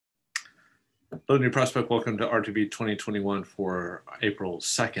Hello, New Prospect. Welcome to RTB 2021 for April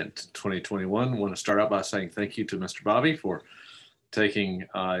 2nd, 2021. I want to start out by saying thank you to Mr. Bobby for taking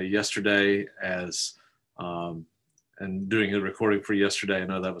yesterday as and doing a recording for yesterday. I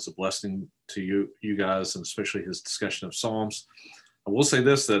know that was a blessing to you guys, and especially his discussion of Psalms. I will say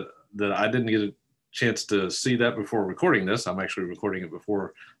this, that I didn't get a chance to see that before recording this. I'm actually recording it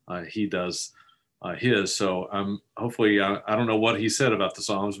before he does his. So hopefully, I don't know what he said about the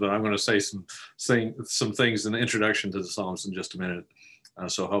Psalms, but I'm going to say some things in the introduction to the Psalms in just a minute.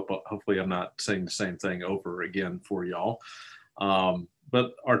 So hopefully I'm not saying the same thing over again for y'all.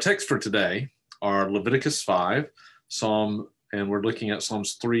 But our text for today are Leviticus 5, and we're looking at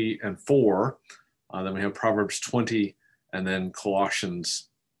Psalms 3 and 4. Then we have Proverbs 20, and then Colossians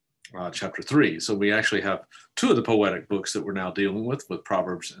chapter 3. So we actually have two of the poetic books that we're now dealing with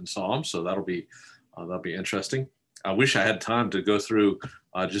Proverbs and Psalms. So that'll be interesting. I wish I had time to go through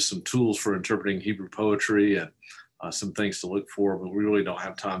just some tools for interpreting Hebrew poetry and some things to look for, but we really don't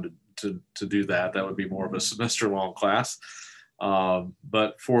have time to do that. That would be more of a semester-long class.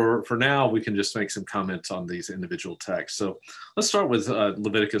 But for now, we can just make some comments on these individual texts. So let's start with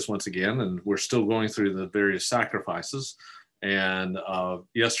Leviticus once again, and we're still going through the various sacrifices. And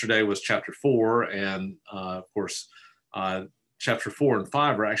yesterday was chapter 4, and of course, chapter 4 and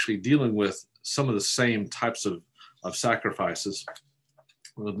 5 are actually dealing with some of the same types of sacrifices.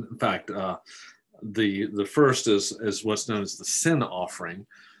 In fact, the first is what's known as the sin offering.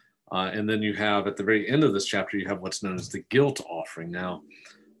 And then you have, at the very end of this chapter, you have what's known as the guilt offering. Now,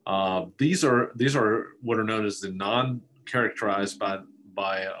 these are what are known as the non-characterized by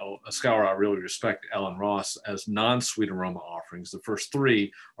a scholar I really respect, Alan Ross, as non-sweet aroma offerings. The first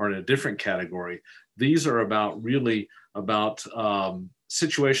three are in a different category. These are really about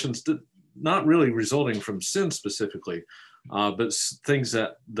situations that not really resulting from sin specifically, but things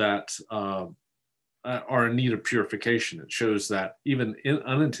that are in need of purification. It shows that even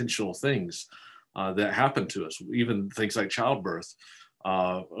unintentional things that happen to us, even things like childbirth,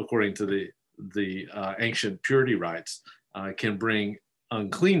 according to the ancient purity rites, can bring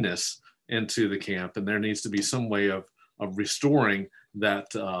uncleanness into the camp, and there needs to be some way of restoring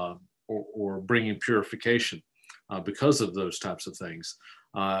that or bringing purification because of those types of things.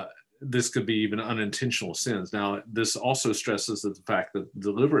 This could be even unintentional sins. Now, this also stresses the fact that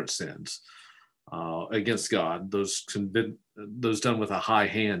deliberate sins against God, those done with a high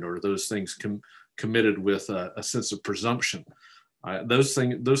hand, or those things committed with a sense of presumption,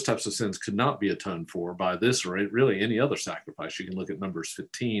 those types of sins could not be atoned for by this or really any other sacrifice. You can look at Numbers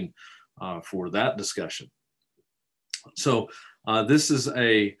 15 for that discussion. So this is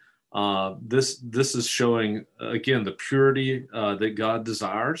showing again the purity that God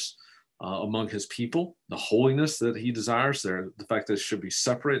desires among His people, the holiness that He desires, the fact that it should be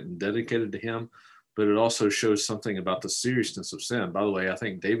separate and dedicated to Him. But it also shows something about the seriousness of sin. By the way, I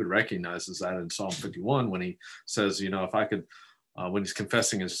think David recognizes that in Psalm 51 when he says, if I could. When he's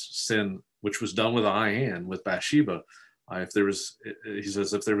confessing his sin, which was done with a high hand with Bathsheba, he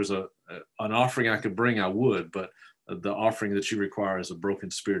says, if there was an offering I could bring, I would, but the offering that you require is a broken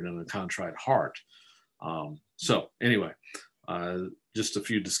spirit and a contrite heart. So anyway, just a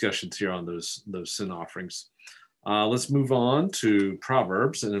few discussions here on those sin offerings. Let's move on to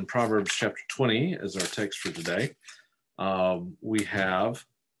Proverbs, and in Proverbs chapter 20 is our text for today. We have,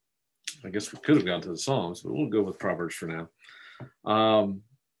 I guess we could have gone to the Psalms, but we'll go with Proverbs for now.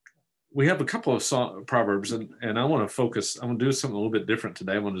 We have a couple of Proverbs, and I want to focus. I'm going to do something a little bit different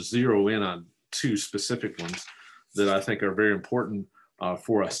today. I want to zero in on two specific ones that I think are very important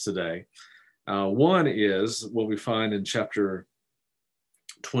for us today. One is what we find in chapter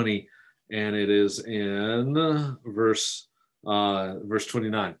 20, and it is in verse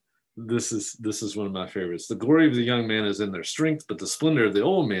 29. This is one of my favorites. The glory of the young man is in their strength, but the splendor of the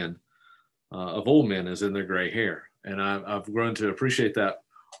old men is in their gray hair. And I've grown to appreciate that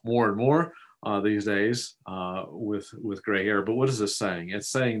more and more these days with gray hair. But what is this saying? It's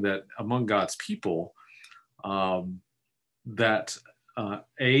saying that among God's people, that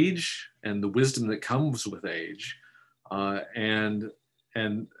age and the wisdom that comes with age, and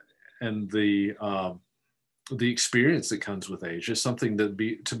the experience that comes with age is something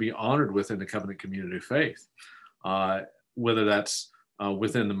to be honored within the covenant community of faith, whether that's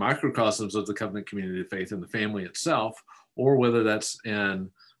within the microcosms of the covenant community of faith in the family itself, or whether that's in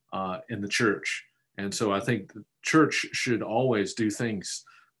the church. And so I think the church should always do things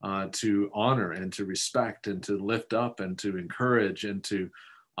to honor and to respect and to lift up and to encourage and to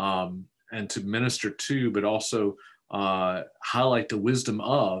minister to, but also highlight the wisdom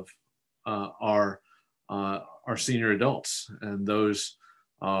of our senior adults and those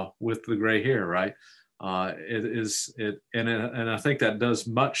with the gray hair, right? And I think that does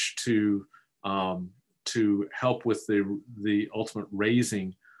much to help with the ultimate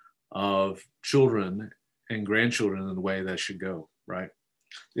raising of children and grandchildren in the way that should go, right?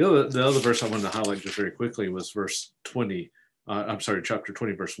 The other verse I wanted to highlight just very quickly was verse 20. Chapter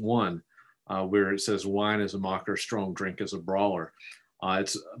 20, verse 1, where it says, "Wine is a mocker, strong drink is a brawler."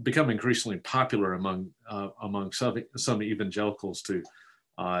 It's become increasingly popular among some evangelicals to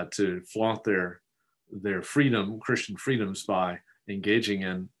flaunt their freedom, Christian freedoms, by engaging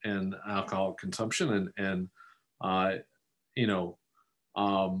in alcohol consumption. And one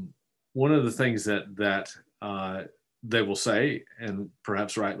of the things that they will say, and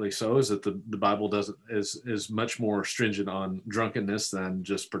perhaps rightly so, is that the Bible is much more stringent on drunkenness than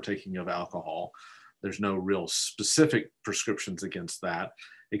just partaking of alcohol. There's no real specific prescriptions against that,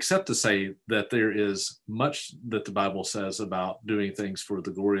 except to say that there is much that the Bible says about doing things for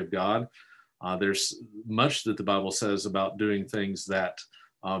the glory of God. There's much that the Bible says about doing things that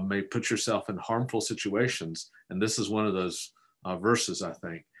may put yourself in harmful situations. And this is one of those verses, I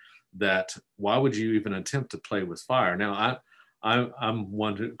think, that why would you even attempt to play with fire? Now, I'm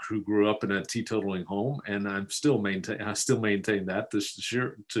one who grew up in a teetotaling home, and I still maintain that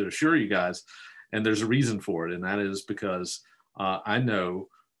to assure you guys. And there's a reason for it, and that is because I know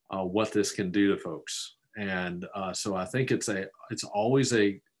what this can do to folks. And so I think it's always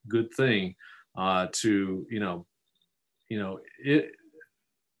a good thing to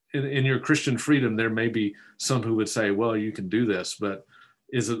in your Christian freedom. There may be some who would say, well, you can do this, but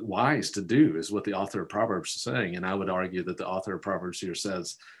is it wise to do, is what the author of Proverbs is saying. And I would argue that the author of Proverbs here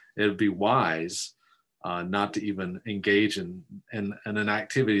says it would be wise not to even engage in an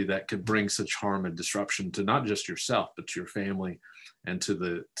activity that could bring such harm and disruption to not just yourself, but to your family and to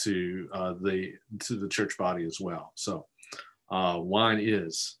the church body as well. So wine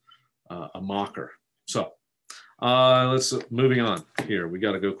is a mocker. So let's moving on here. We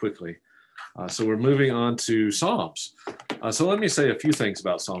got to go quickly. So we're moving on to Psalms. So let me say a few things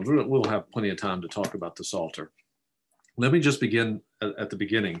about Psalms. We'll have plenty of time to talk about the Psalter. Let me just begin at the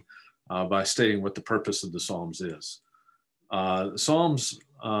beginning by stating what the purpose of the Psalms is. Psalms,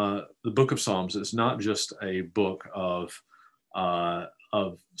 the book of Psalms, is not just a book of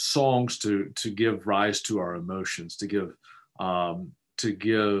songs to give rise to our emotions, to give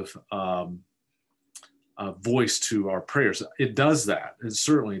voice to our prayers. It does that. It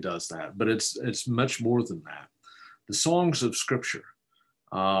certainly does that. But it's much more than that. The songs of Scripture,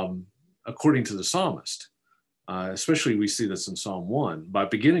 according to the psalmist, especially we see this in Psalm 1. By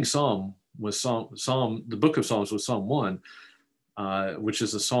beginning the book of Psalms with Psalm 1, which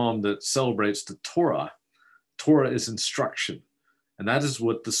is a psalm that celebrates the Torah. Torah is instruction, and that is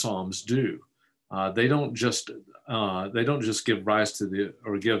what the Psalms do. They don't just give rise to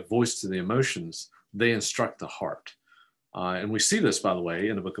give voice to the emotions. They instruct the heart. And we see this, by the way,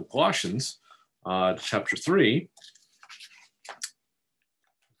 in the book of Colossians, chapter 3.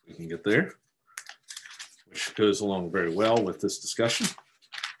 We can get there, which goes along very well with this discussion.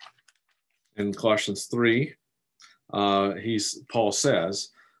 In Colossians 3, Paul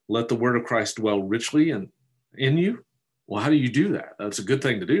says, "Let the word of Christ dwell richly in you." Well, how do you do that? That's a good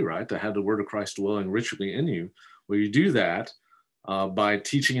thing to do, right? To have the word of Christ dwelling richly in you. Well, you do that by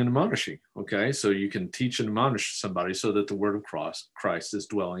teaching and admonishing. Okay, so you can teach and admonish somebody so that the word of Christ is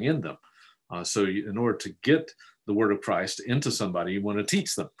dwelling in them. In order to get the word of Christ into somebody, you want to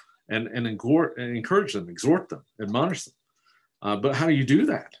teach them and encourage them, exhort them, admonish them. But how do you do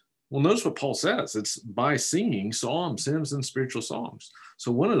that? Well, notice what Paul says. It's by singing psalms, hymns, and spiritual songs.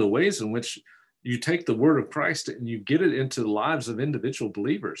 So one of the ways in which you take the word of Christ and you get it into the lives of individual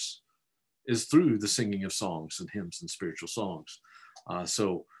believers is through the singing of songs and hymns and spiritual songs.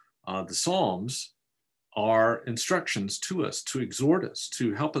 The Psalms are instructions to us, to exhort us,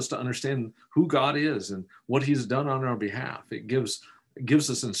 to help us to understand who God is and what he's done on our behalf. It gives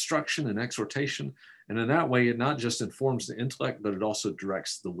us instruction and exhortation. And in that way, it not just informs the intellect, but it also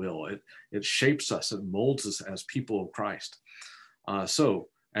directs the will. It shapes us and molds us as people of Christ. So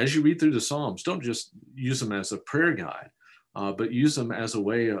as you read through the Psalms, don't just use them as a prayer guide, but use them as a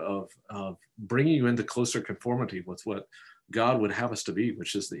way of bringing you into closer conformity with what God would have us to be,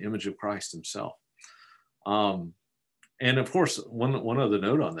 which is the image of Christ himself. And of course, one other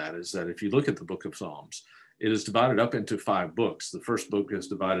note on that is that if you look at the book of Psalms, it is divided up into 5 books. The first book is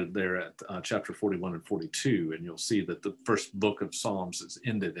divided there at chapter 41 and 42, and you'll see that the first book of Psalms is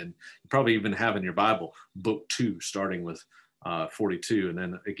ended. And you probably even have in your Bible book 2, starting with 42. And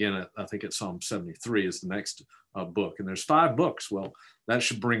then again, I think it's Psalm 73 is the next book. And there's 5 books. Well, that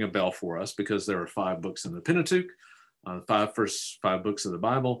should bring a bell for us because there are 5 books in the Pentateuch. The first five books of the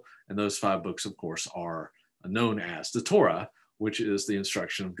Bible, and those five books, of course, are known as the Torah, which is the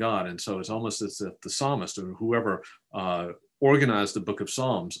instruction of God. And so it's almost as if the psalmist or whoever organized the book of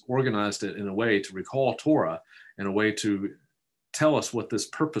Psalms organized it in a way to recall Torah, in a way to tell us what this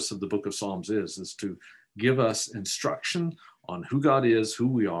purpose of the book of Psalms is to give us instruction on who God is, who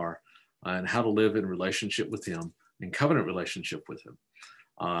we are, and how to live in relationship with him, in covenant relationship with him.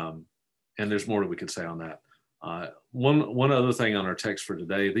 And there's more that we could say on that. One other thing on our text for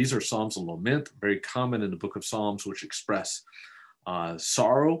today, these are Psalms of lament, very common in the book of Psalms, which express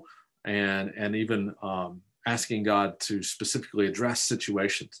sorrow and even asking God to specifically address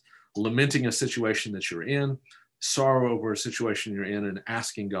situations, lamenting a situation that you're in, sorrow over a situation you're in, and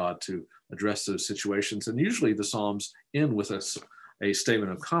asking God to address those situations. And usually the Psalms end with a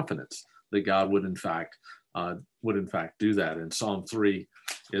statement of confidence that God would in fact do that. And Psalm 3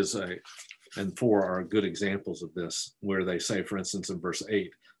 and 4 are good examples of this, where they say, for instance, in verse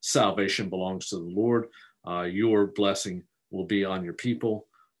 8, salvation belongs to the Lord. Your blessing will be on your people.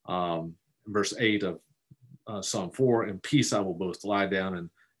 Verse 8 of Psalm 4, in peace I will both lie down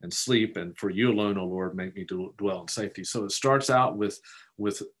and sleep, and for you alone, O Lord, make me dwell in safety. So it starts out with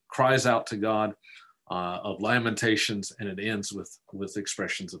cries out to God of lamentations, and it ends with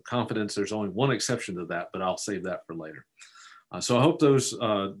expressions of confidence. There's only one exception to that, but I'll save that for later. So I hope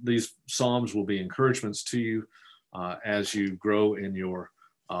these Psalms will be encouragements to you as you grow in your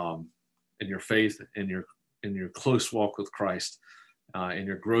faith, in your close walk with Christ, in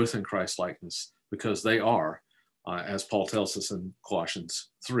your growth in Christ likeness, because they are, as Paul tells us in Colossians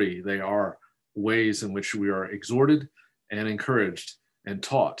 3, they are ways in which we are exhorted and encouraged and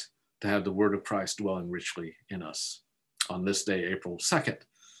taught to have the word of Christ dwelling richly in us on this day, April 2nd,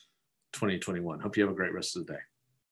 2021. Hope you have a great rest of the day.